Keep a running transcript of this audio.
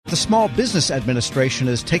The Small Business Administration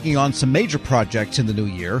is taking on some major projects in the new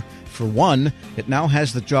year. For one, it now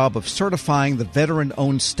has the job of certifying the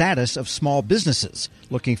veteran-owned status of small businesses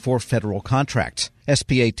looking for federal contracts.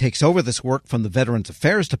 SBA takes over this work from the Veterans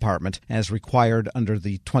Affairs Department as required under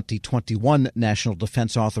the 2021 National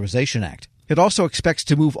Defense Authorization Act. It also expects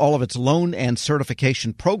to move all of its loan and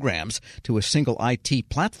certification programs to a single IT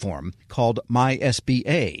platform called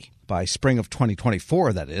MySBA by spring of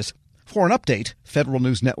 2024, that is. For an update, Federal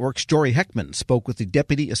News Network's Jory Heckman spoke with the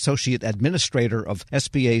Deputy Associate Administrator of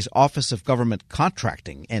SBA's Office of Government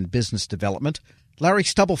Contracting and Business Development, Larry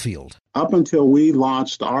Stubblefield. Up until we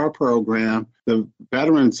launched our program, the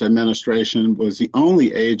Veterans Administration was the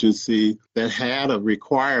only agency that had a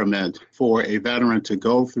requirement for a veteran to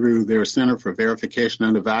go through their Center for Verification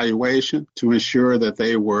and Evaluation to ensure that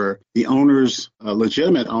they were the owners,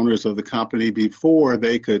 legitimate owners of the company before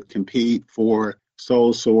they could compete for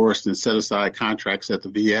sole sourced and set aside contracts at the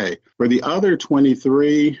VA. For the other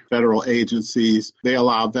 23 federal agencies, they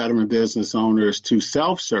allow veteran business owners to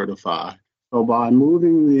self-certify. So by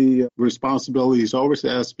moving the responsibilities over to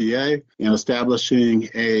SBA and establishing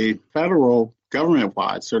a federal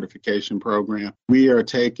government-wide certification program, we are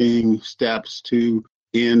taking steps to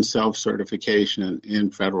end self-certification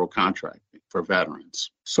in federal contracting for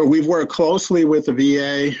veterans. So we've worked closely with the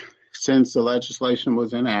VA since the legislation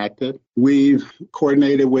was enacted. We've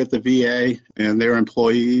coordinated with the VA and their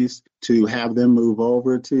employees to have them move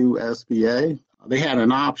over to SBA. They had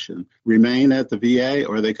an option, remain at the VA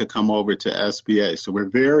or they could come over to SBA. So we're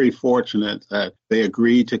very fortunate that they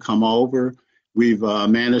agreed to come over. We've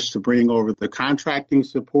managed to bring over the contracting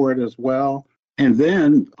support as well. And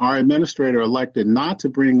then our administrator elected not to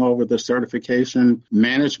bring over the certification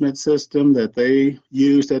management system that they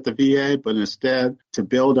used at the VA, but instead to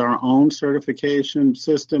build our own certification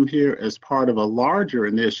system here as part of a larger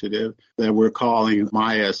initiative that we're calling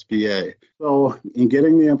MySBA. So in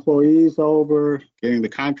getting the employees over, getting the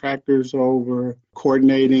contractors over,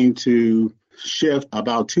 coordinating to shift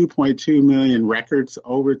about 2.2 million records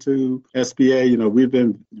over to SBA, we've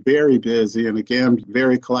been very busy and again,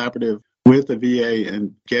 very collaborative with the VA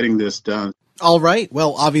and getting this done. All right.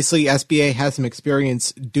 Well, obviously, SBA has some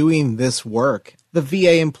experience doing this work. The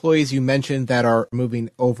VA employees you mentioned that are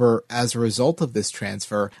moving over as a result of this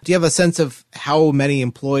transfer, do you have a sense of how many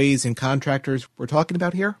employees and contractors we're talking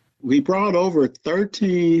about here? We brought over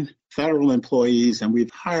 13 federal employees, and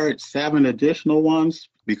we've hired 7 additional ones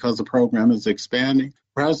because the program is expanding.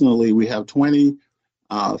 Presently, we have 20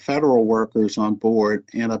 federal workers on board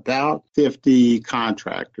and about 50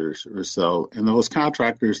 contractors or so. And those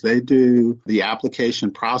contractors, they do the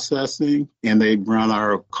application processing and they run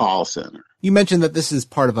our call center. You mentioned that this is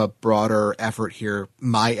part of a broader effort here.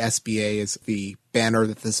 MySBA is the banner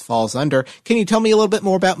that this falls under. Can you tell me a little bit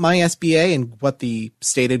more about MySBA and what the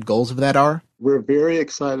stated goals of that are? We're very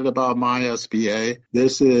excited about MySBA.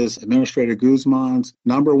 This is Administrator Guzman's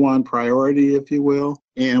number one priority, if you will.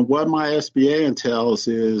 And what MySBA entails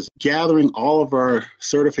is gathering all of our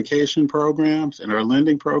certification programs and our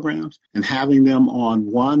lending programs and having them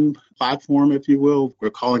on one platform, if you will.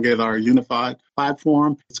 We're calling it our unified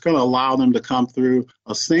platform. It's going to allow them to come through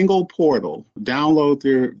a single portal, download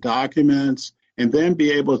their documents, and then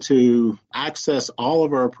be able to access all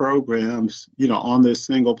of our programs, on this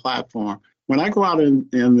single platform. When I go out in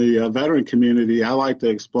the veteran community, I like to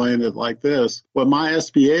explain it like this. What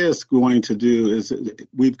MySBA is going to do is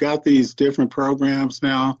we've got these different programs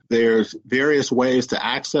now. There's various ways to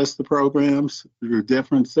access the programs through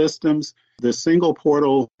different systems. The single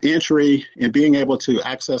portal entry and being able to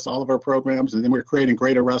access all of our programs, and then we're creating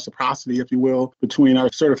greater reciprocity, if you will, between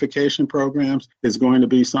our certification programs is going to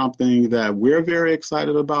be something that we're very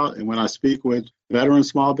excited about. And when I speak with veteran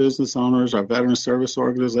small business owners, our veteran service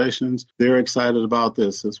organizations, they're excited about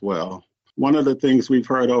this as well. One of the things we've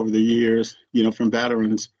heard over the years, from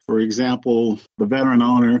veterans, for example, the veteran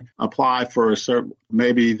owner apply for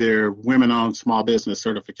maybe their women-owned small business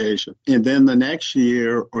certification. And then the next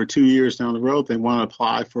year or 2 years down the road, they want to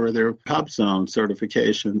apply for their HUBZone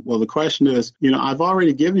certification. Well, the question is, I've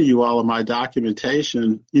already given you all of my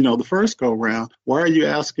documentation, the first go round. Why are you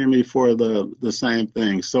asking me for the same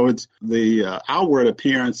thing? So it's the outward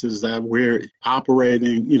appearance is that we're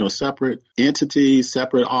operating, separate entities,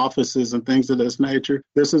 separate offices and things of this nature.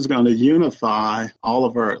 This is going to unify all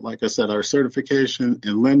of our, like I said, our certification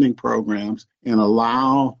and lending programs and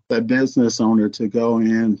allow that business owner to go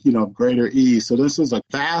in, greater ease. So this is a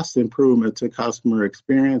vast improvement to customer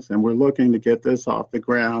experience, and we're looking to get this off the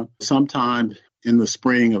ground sometime in the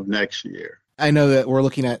spring of next year. I know that we're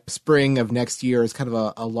looking at spring of next year as kind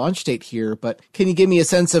of a launch date here, but can you give me a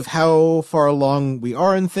sense of how far along we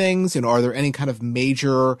are in things? Are there any kind of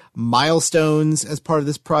major milestones as part of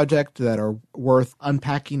this project that are worth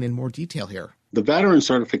unpacking in more detail here? The Veteran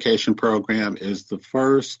Certification Program is the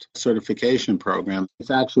first certification program. It's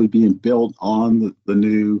actually being built on the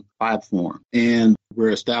new platform. And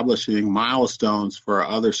we're establishing milestones for our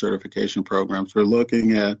other certification programs. We're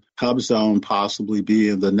looking at HubZone possibly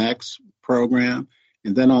being the next program.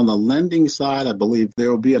 And then on the lending side, I believe there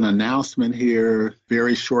will be an announcement here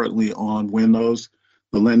very shortly on when the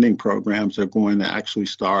lending programs are going to actually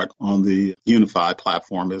start on the unified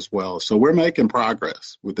platform as well. So we're making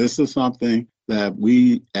progress. This is something that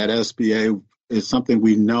we at SBA is something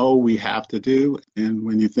we know we have to do. And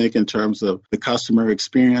when you think in terms of the customer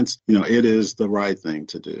experience, it is the right thing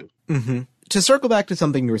to do. Mm-hmm. To circle back to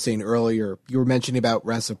something you were saying earlier, you were mentioning about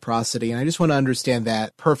reciprocity, and I just want to understand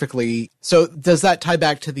that perfectly. So does that tie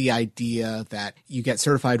back to the idea that you get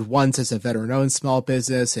certified once as a veteran-owned small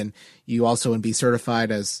business, and you also would be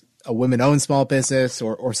certified as a women-owned small business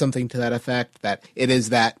or something to that effect, that it is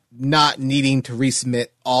that not needing to resubmit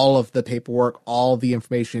all of the paperwork, all of the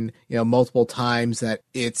information, multiple times, that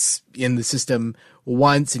it's in the system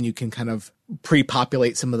once and you can kind of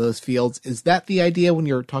pre-populate some of those fields. Is that the idea when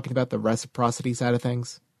you're talking about the reciprocity side of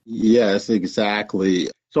things? Yes, exactly.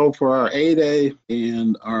 So for our 8A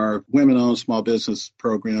and our women-owned small business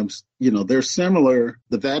programs, they're similar.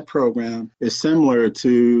 The VET program is similar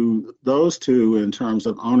to those two in terms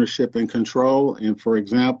of ownership and control. And for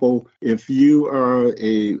example, if you are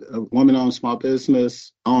a woman-owned small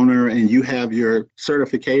business owner and you have your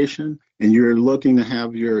certification and you're looking to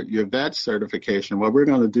have your VET certification, what we're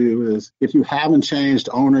going to do is, if you haven't changed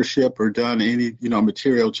ownership or done any,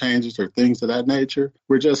 material changes or things of that nature,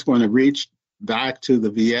 we're just going to reach back to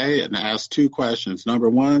the VA and ask two questions.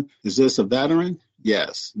 Number one, is this a veteran?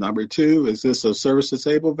 Yes. Number two, is this a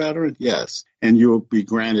service-disabled veteran? Yes. And you'll be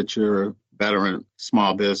granted your veteran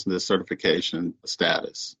small business certification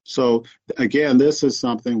status. So again, this is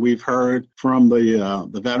something we've heard from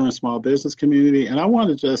the veteran small business community. And I want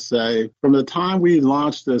to just say, from the time we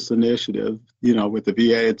launched this initiative, with the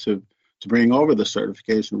VA to bring over the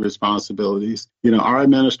certification responsibilities, our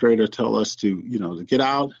administrator tell us to get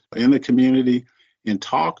out in the community and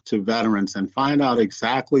talk to veterans and find out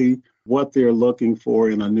exactly what they're looking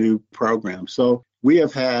for in a new program. So we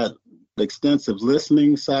have had extensive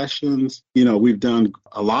listening sessions. We've done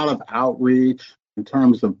a lot of outreach in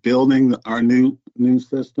terms of building our new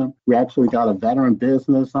system. We actually got a veteran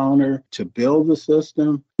business owner to build the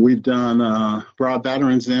system. We've brought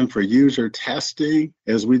veterans in for user testing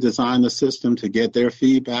as we design the system to get their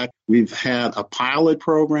feedback. We've had a pilot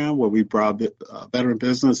program where we brought veteran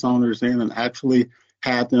business owners in and actually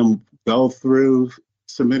had them go through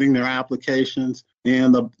submitting their applications.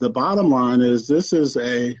 And the bottom line is, this is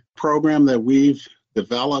a program that we've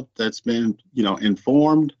developed that's been,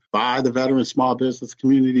 informed by the veteran small business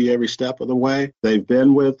community every step of the way. They've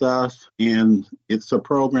been with us, and it's a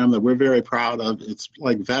program that we're very proud of. It's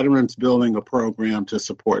like veterans building a program to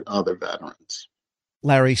support other veterans.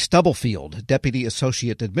 Larry Stubblefield, Deputy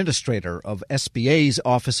Associate Administrator of SBA's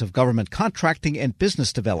Office of Government Contracting and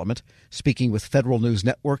Business Development, speaking with Federal News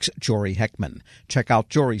Network's Jory Heckman. Check out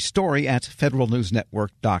Jory's story at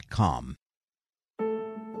federalnewsnetwork.com.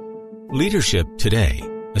 Leadership today,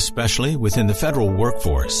 especially within the federal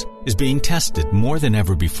workforce, is being tested more than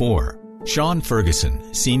ever before. Sean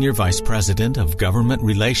Ferguson, Senior Vice President of Government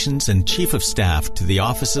Relations and Chief of Staff to the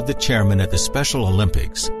Office of the Chairman at the Special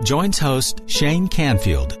Olympics, joins host Shane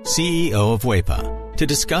Canfield, CEO of WEPA, to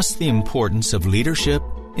discuss the importance of leadership,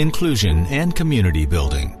 inclusion, and community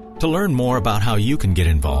building. To learn more about how you can get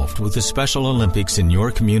involved with the Special Olympics in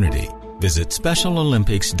your community, visit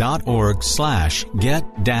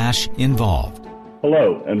specialolympics.org/get-involved.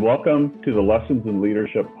 Hello, and welcome to the Lessons in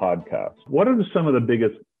Leadership podcast. What are some of the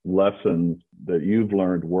biggest lessons that you've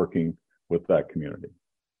learned working with that community?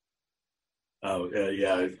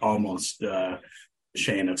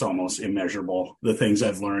 Shane, it's almost immeasurable, the things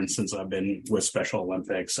I've learned since I've been with Special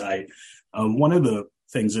Olympics. One of the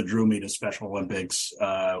things that drew me to Special Olympics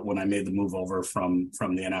when I made the move over from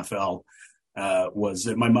the NFL was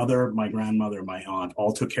that my mother, my grandmother, my aunt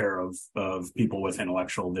all took care of people with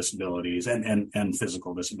intellectual disabilities and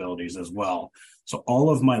physical disabilities as well. So all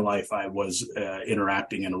of my life I was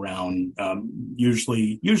interacting and around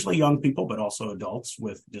usually young people, but also adults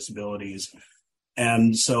with disabilities.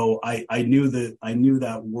 And so I knew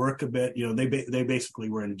that work a bit. You know, they basically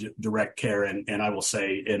were in direct care, and I will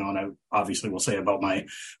say, and I obviously will say about my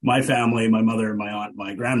family, my mother, my aunt,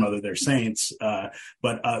 my grandmother, they're saints.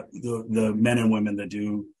 But the men and women that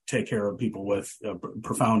do take care of people with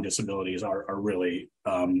profound disabilities are really,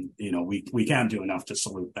 we can't do enough to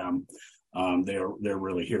salute them. They're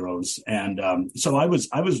really heroes. And so I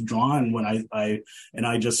was drawn when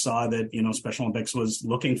I just saw that, Special Olympics was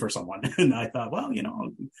looking for someone. And I thought, well,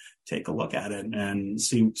 take a look at it and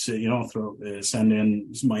see, send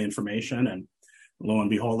in my information. And lo and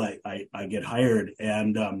behold, I get hired.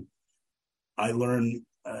 And I learn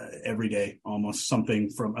every day almost something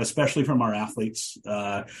especially from our athletes.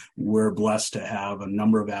 We're blessed to have a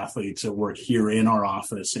number of athletes that work here in our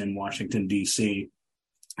office in Washington, D.C.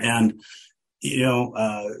 And,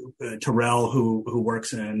 Terrell, who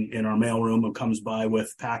works in our mailroom, who comes by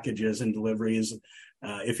with packages and deliveries.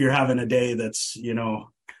 If you're having a day that's,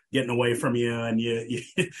 getting away from you and you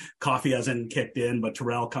coffee hasn't kicked in, but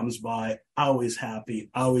Terrell comes by, always happy,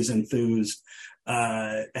 always enthused,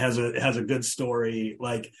 has a good story.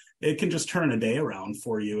 Like, it can just turn a day around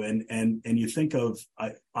for you. And you think of,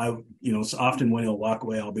 so often when he'll walk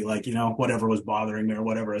away, I'll be like, whatever was bothering me or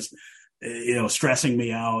whatever is, stressing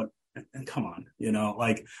me out. And come on,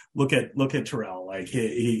 look at Terrell. Like,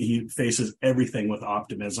 he faces everything with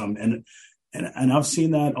optimism. And I've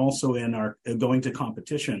seen that also in our going to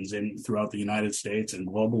competitions throughout the United States and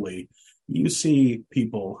globally. You see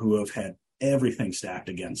people who have had everything stacked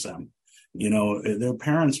against them. Their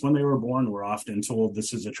parents, when they were born, were often told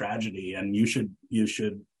this is a tragedy and you should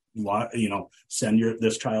send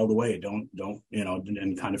this child away. Don't,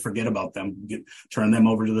 and kind of forget about them, turn them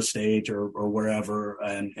over to the state or wherever.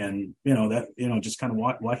 And just kind of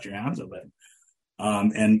wash your hands of it.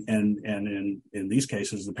 And in these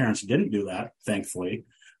cases, the parents didn't do that, thankfully.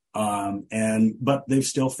 But they've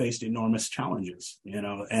still faced enormous challenges,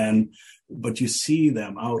 but you see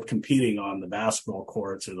them out competing on the basketball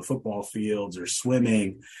courts or the football fields or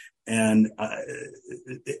swimming and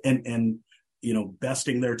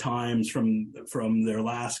besting their times from their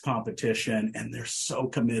last competition. And they're so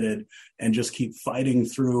committed and just keep fighting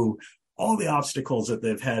through all the obstacles that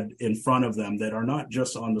they've had in front of them that are not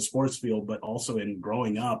just on the sports field, but also in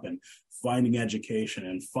growing up and finding education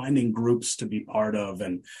and finding groups to be part of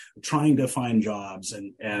and trying to find jobs.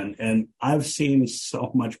 And I've seen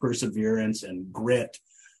so much perseverance and grit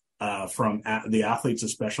from the athletes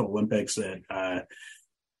of Special Olympics that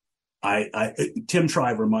Tim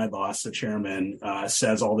Shriver, my boss, the chairman,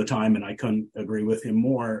 says all the time, and I couldn't agree with him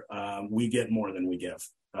more, we get more than we give.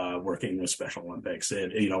 Working with Special Olympics,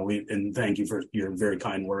 and thank you for your very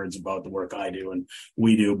kind words about the work I do and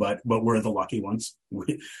we do, but we're the lucky ones.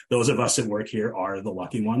 Those of us that work here are the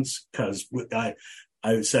lucky ones, because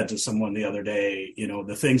I said to someone the other day,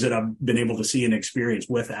 the things that I've been able to see and experience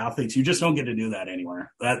with athletes, you just don't get to do that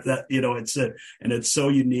anywhere. It's so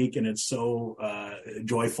unique and it's so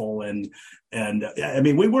joyful and I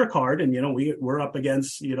mean, we work hard and we're up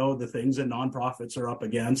against the things that nonprofits are up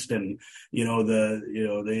against and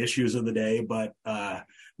the issues of the day. But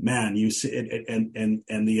man, you see it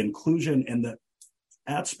and the inclusion and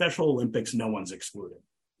at Special Olympics, no one's excluded.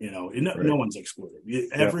 No one's excluded.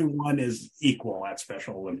 Everyone is equal at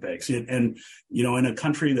Special Olympics. In a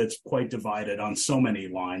country that's quite divided on so many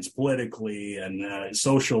lines, politically and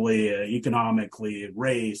socially, economically,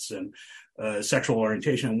 race and sexual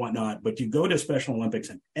orientation and whatnot. But you go to Special Olympics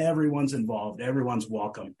and everyone's involved, everyone's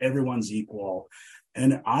welcome, everyone's equal.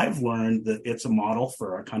 And I've learned that it's a model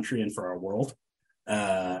for our country and for our world.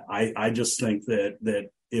 I just think that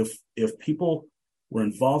if people were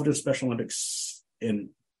involved in Special Olympics and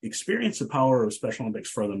experience the power of Special Olympics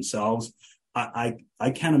for themselves, I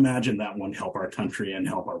can't imagine that wouldn't help our country and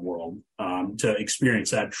help our world to experience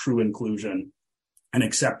that true inclusion and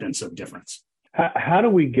acceptance of difference.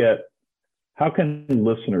 How can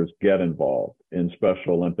listeners get involved in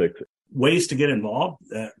Special Olympics? Ways to get involved,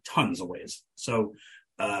 tons of ways. So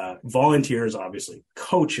volunteers, obviously,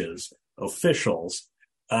 coaches, officials,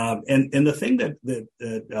 and the thing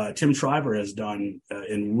that Tim Shriver has done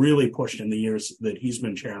and really pushed in the years that he's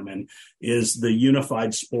been chairman is the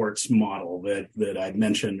unified sports model that I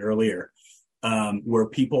mentioned earlier, where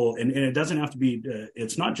people, and it doesn't have to be,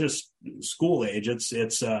 it's not just school age. It's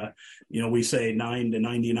we say 9 to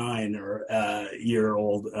 99 or year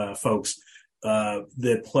old folks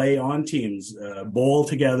that play on teams, bowl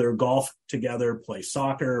together, golf together, play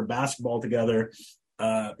soccer, basketball together.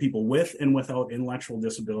 People with and without intellectual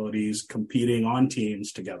disabilities competing on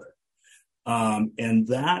teams together. And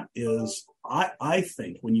that is, I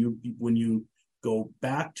think when you go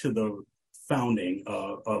back to the founding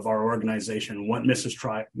of our organization, what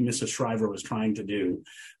Mrs. Shriver was trying to do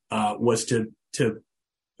was to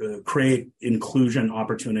create inclusion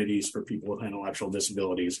opportunities for people with intellectual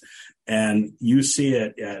disabilities. And you see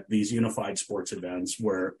it at these unified sports events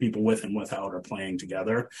where people with and without are playing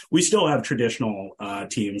together. We still have traditional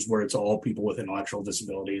teams where it's all people with intellectual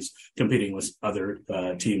disabilities competing with other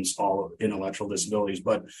teams, all intellectual disabilities.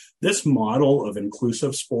 But this model of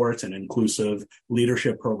inclusive sports and inclusive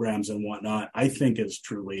leadership programs and whatnot, I think is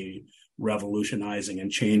truly revolutionizing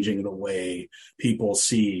and changing the way people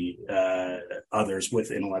see others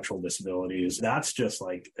with intellectual disabilities. That's just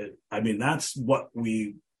that's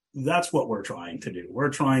what we're trying to do. We're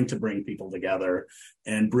trying to bring people together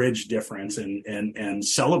and bridge difference and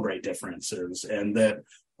celebrate differences, and that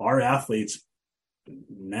our athletes,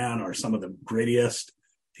 man, are some of the grittiest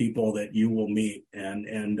people that you will meet,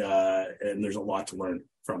 and there's a lot to learn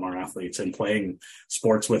from our athletes, and playing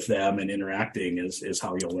sports with them and interacting is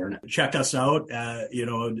how you'll learn it. Check us out,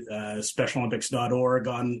 specialolympics.org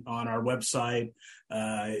on our website.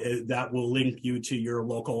 That will link you to your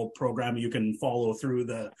local program. You can follow through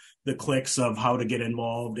the clicks of how to get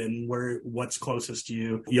involved and what's closest to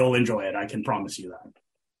you. You'll enjoy it. I can promise you that.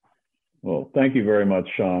 Well, thank you very much,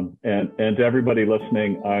 Sean. And to everybody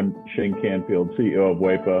listening, I'm Shane Canfield, CEO of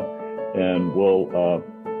WEPA, and we'll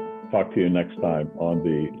talk to you next time on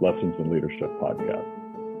the Lessons in Leadership podcast.